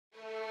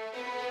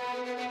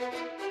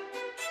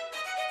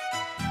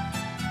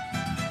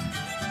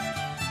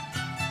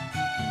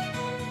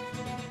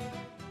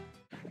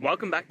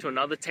Welcome back to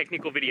another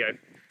technical video.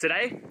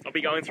 Today, I'll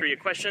be going through your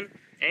question,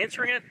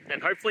 answering it,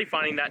 and hopefully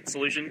finding that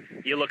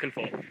solution you're looking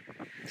for.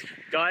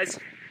 Guys,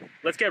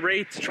 let's get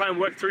ready to try and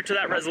work through to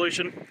that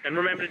resolution, and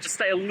remember to just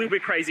stay a little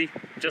bit crazy,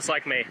 just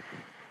like me.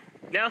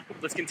 Now,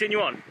 let's continue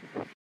on.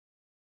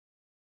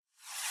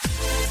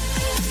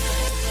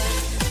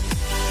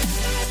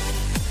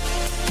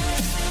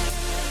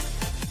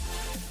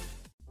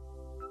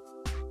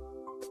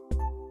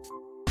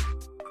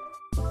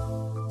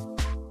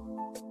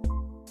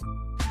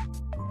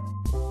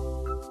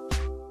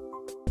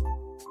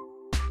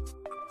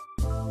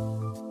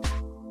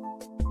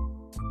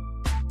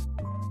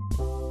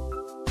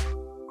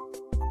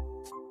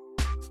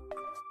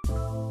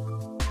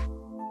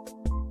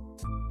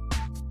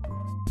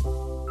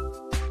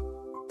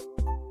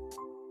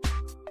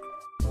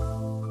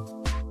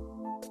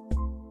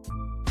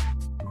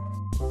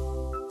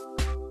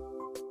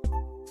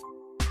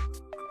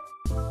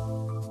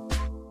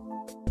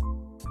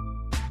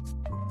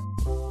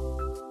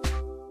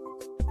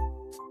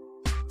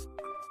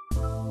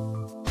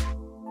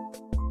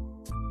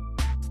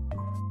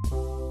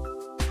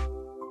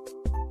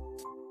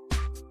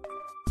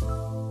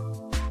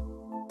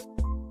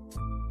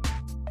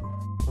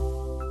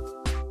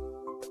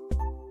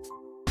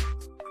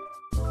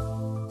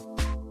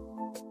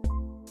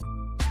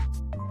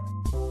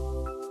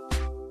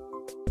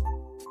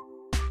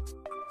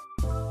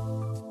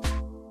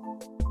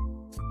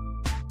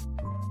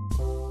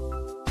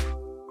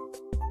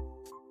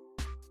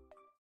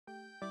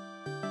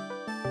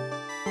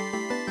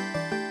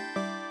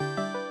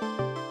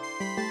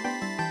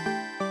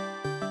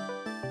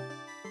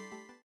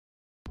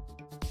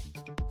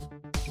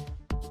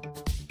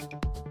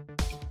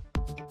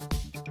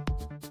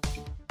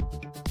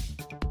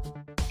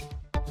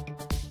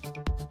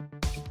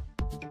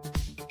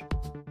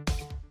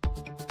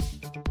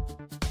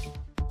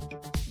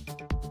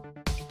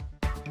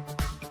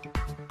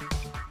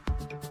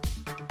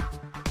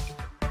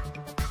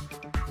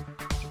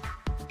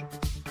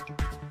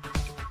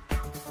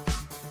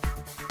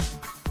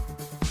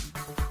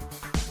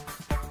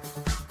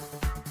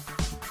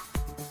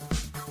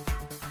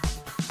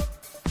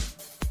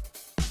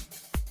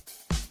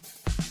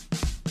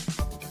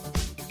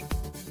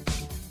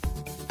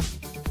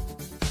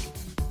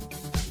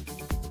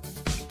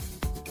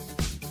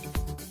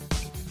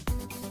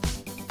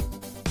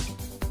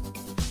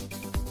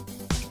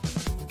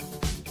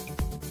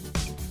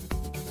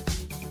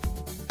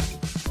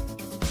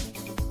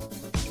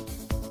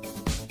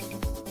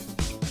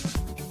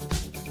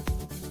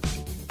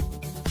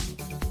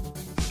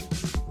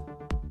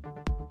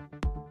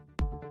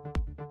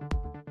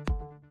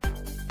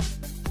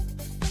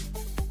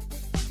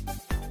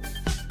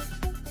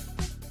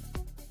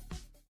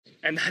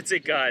 And that's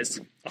it, guys.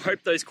 I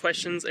hope those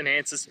questions and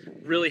answers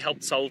really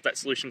helped solve that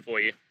solution for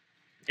you.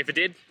 If it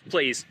did,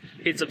 please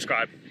hit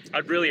subscribe.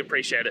 I'd really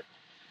appreciate it.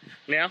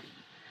 Now,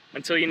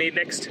 until you need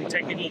next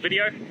technical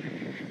video,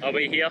 I'll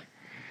be here.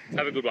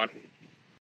 Have a good one.